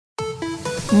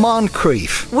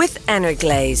Moncrief with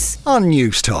Energlaze on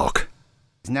News Talk.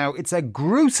 Now, it's a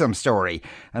gruesome story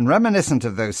and reminiscent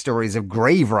of those stories of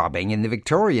grave robbing in the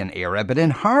Victorian era, but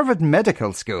in Harvard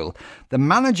Medical School, the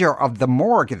manager of the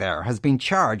morgue there has been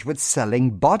charged with selling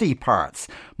body parts.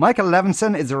 Michael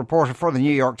Levenson is a reporter for the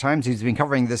New York Times who's been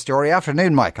covering this story.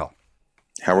 Afternoon, Michael.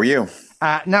 How are you?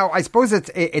 Now, I suppose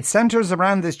it centres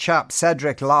around this chap,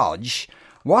 Cedric Lodge.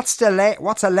 What's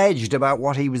alleged about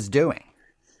what he was doing?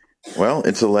 Well,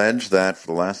 it's alleged that for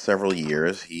the last several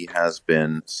years, he has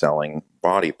been selling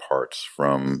body parts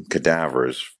from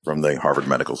cadavers from the Harvard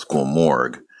Medical School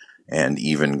morgue, and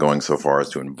even going so far as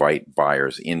to invite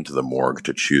buyers into the morgue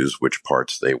to choose which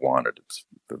parts they wanted. It's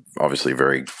obviously a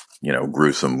very,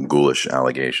 gruesome, ghoulish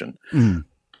allegation. Mm.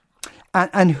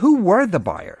 And who were the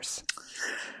buyers?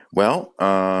 Well,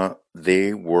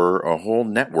 they were a whole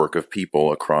network of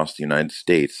people across the United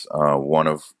States.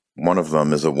 One of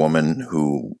them is a woman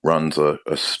who runs a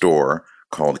store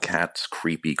called Cat's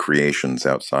Creepy Creations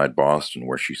outside Boston,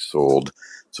 where she sold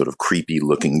sort of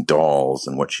creepy-looking dolls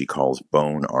and what she calls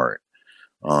bone art.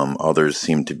 Others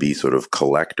seem to be sort of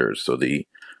collectors. So the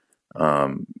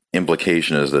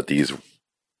implication is that these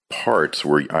parts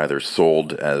were either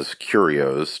sold as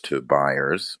curios to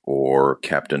buyers or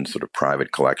kept in sort of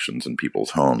private collections in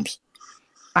people's homes.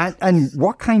 And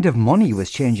what kind of money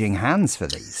was changing hands for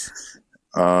these?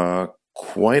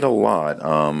 Quite a lot.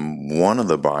 One of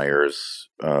the buyers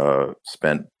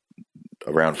spent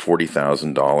around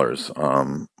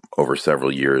 $40,000 over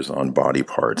several years on body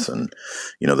parts. And,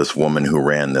 this woman who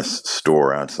ran this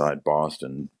store outside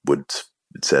Boston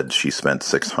said she spent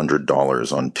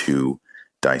 $600 on 2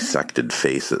 dissected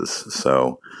faces.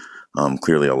 So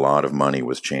clearly a lot of money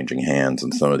was changing hands,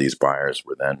 and some of these buyers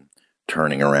were then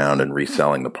turning around and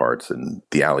reselling the parts. And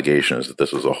the allegation is that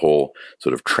this was a whole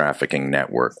sort of trafficking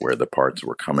network where the parts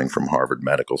were coming from Harvard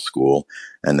Medical School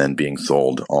and then being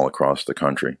sold all across the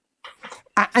country.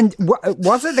 And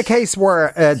was it the case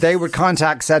where they would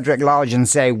contact Cedric Lodge and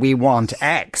say, we want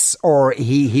X, or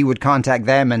he would contact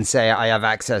them and say, I have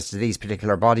access to these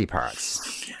particular body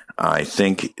parts? I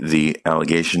think the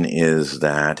allegation is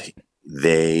that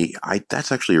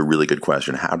that's actually a really good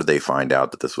question. How did they find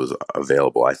out that this was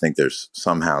available? I think there's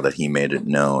somehow that he made it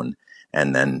known,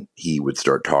 and then he would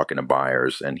start talking to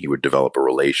buyers and he would develop a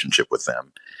relationship with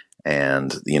them.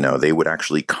 And, they would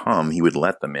actually come, he would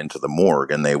let them into the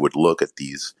morgue and they would look at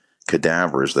these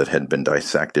cadavers that had been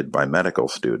dissected by medical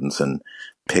students and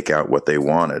pick out what they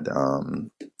wanted.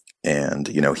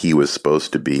 He was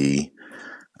supposed to be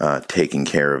taking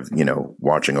care of,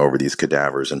 watching over these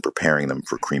cadavers and preparing them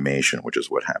for cremation, which is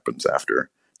what happens after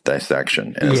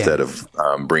dissection. And instead of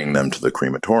bringing them to the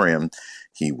crematorium,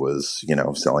 he was,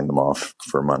 selling them off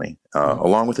for money,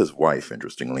 along with his wife,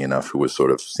 interestingly enough, who was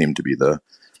seemed to be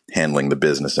handling the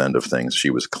business end of things. She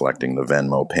was collecting the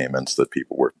Venmo payments that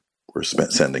people were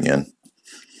sending in.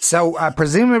 So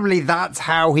presumably that's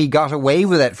how he got away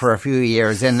with it for a few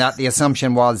years, in that the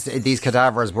assumption was these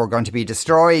cadavers were going to be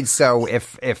destroyed. So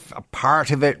if a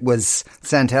part of it was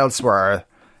sent elsewhere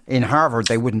in Harvard,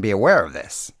 they wouldn't be aware of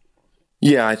this.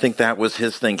 Yeah, I think that was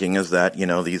his thinking, is that,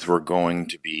 these were going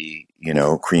to be,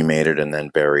 cremated and then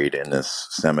buried in this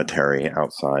cemetery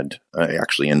outside,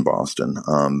 actually in Boston.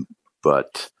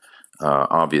 But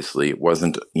obviously it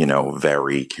wasn't,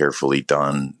 very carefully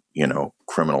done,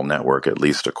 criminal network, at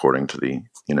least according to the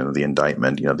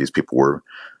indictment. These people were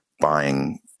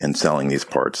buying and selling these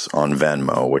parts on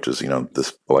Venmo, which is,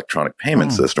 this electronic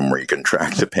payment system where you can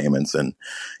track the payments, and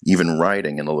even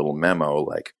writing in a little memo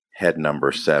like head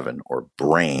number 7 or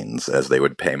brains as they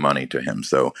would pay money to him.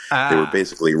 So they were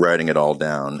basically writing it all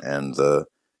down, and the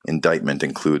indictment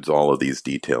includes all of these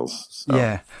details. So.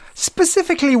 Yeah.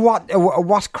 Specifically,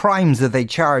 what crimes are they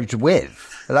charged with?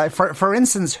 Like, for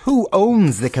instance, who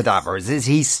owns the cadavers? Is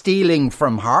he stealing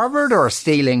from Harvard or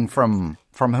stealing from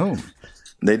whom?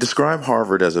 They describe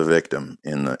Harvard as a victim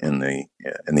in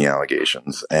the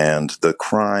allegations, and the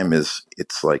crime is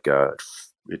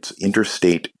it's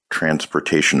interstate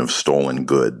transportation of stolen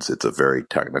goods. It's a very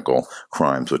technical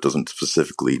crime, so it doesn't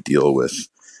specifically deal with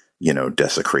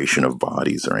desecration of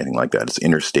bodies or anything like that. It's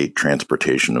interstate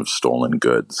transportation of stolen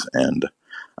goods, and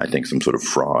I think some sort of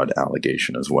fraud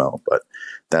allegation as well. But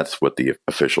that's what the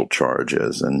official charge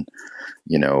is. And,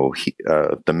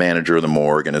 the manager of the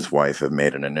morgue and his wife have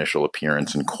made an initial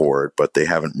appearance in court, but they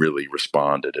haven't really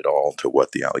responded at all to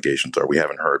what the allegations are. We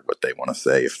haven't heard what they want to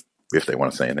say, if they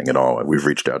want to say anything at all. We've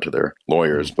reached out to their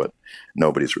lawyers, but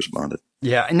nobody's responded.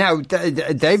 Yeah. Now,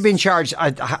 they've been charged,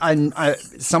 and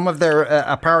some of their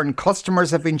apparent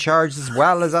customers have been charged as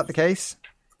well. Is that the case?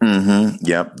 Mm-hmm.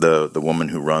 Yep. The woman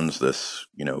who runs this,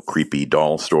 creepy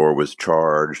doll store was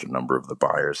charged. A number of the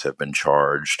buyers have been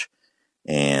charged.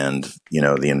 And,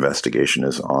 the investigation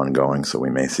is ongoing, so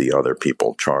we may see other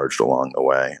people charged along the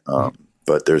way.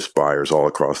 But there's buyers all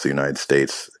across the United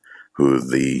States who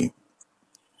the,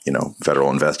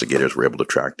 federal investigators were able to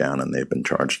track down, and they've been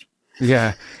charged.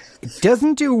 Yeah. It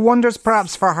doesn't do wonders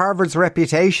perhaps for Harvard's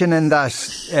reputation in that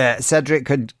Cedric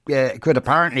could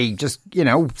apparently just,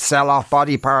 sell off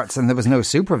body parts and there was no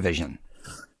supervision.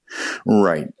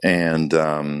 Right.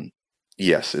 And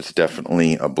yes, it's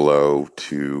definitely a blow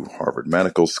to Harvard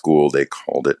Medical School. They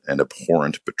called it an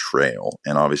abhorrent betrayal.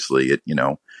 And obviously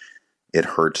it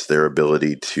hurts their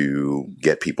ability to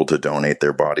get people to donate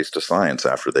their bodies to science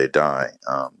after they die.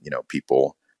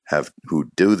 People who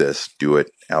do this do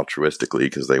it altruistically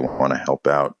because they want to help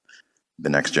out the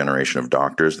next generation of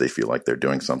doctors. They feel like they're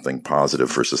doing something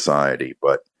positive for society,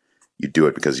 but you do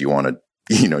it because you want to,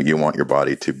 you want your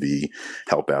body to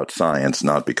help out science,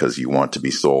 not because you want to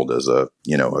be sold as a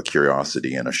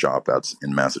curiosity in a shop out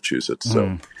in Massachusetts.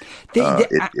 So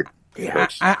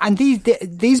and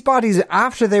these bodies,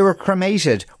 after they were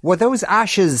cremated, were those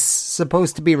ashes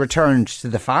supposed to be returned to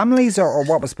the families, or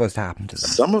what was supposed to happen to them?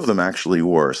 Some of them actually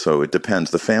were. So it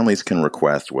depends. The families can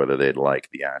request whether they'd like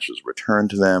the ashes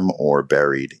returned to them or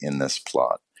buried in this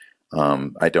plot.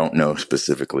 I don't know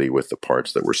specifically with the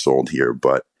parts that were sold here,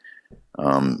 but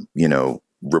local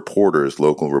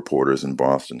reporters in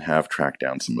Boston have tracked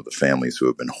down some of the families who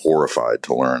have been horrified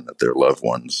to learn that their loved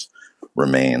ones'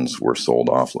 remains were sold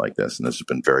off like this, and this has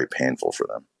been very painful for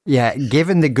them. Yeah,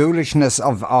 given the ghoulishness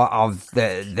of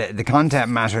the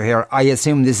content matter here, I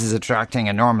assume this is attracting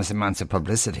enormous amounts of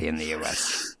publicity in the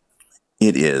US.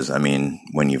 It is. I mean,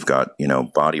 when you've got,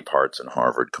 body parts and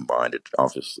Harvard combined, it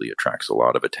obviously attracts a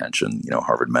lot of attention.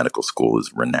 Harvard Medical School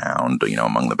is renowned,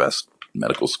 among the best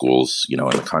medical schools, in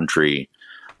the country.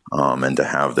 And to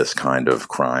have this kind of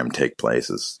crime take place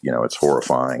is, it's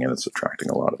horrifying and it's attracting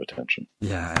a lot of attention.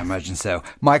 Yeah, I imagine so.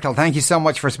 Michael, thank you so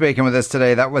much for speaking with us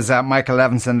today. That was Michael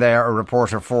Levenson there, a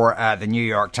reporter for the New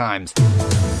York Times.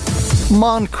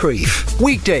 Moncrief,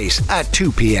 weekdays at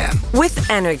 2 p.m. with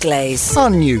Energlaze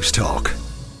on News Talk.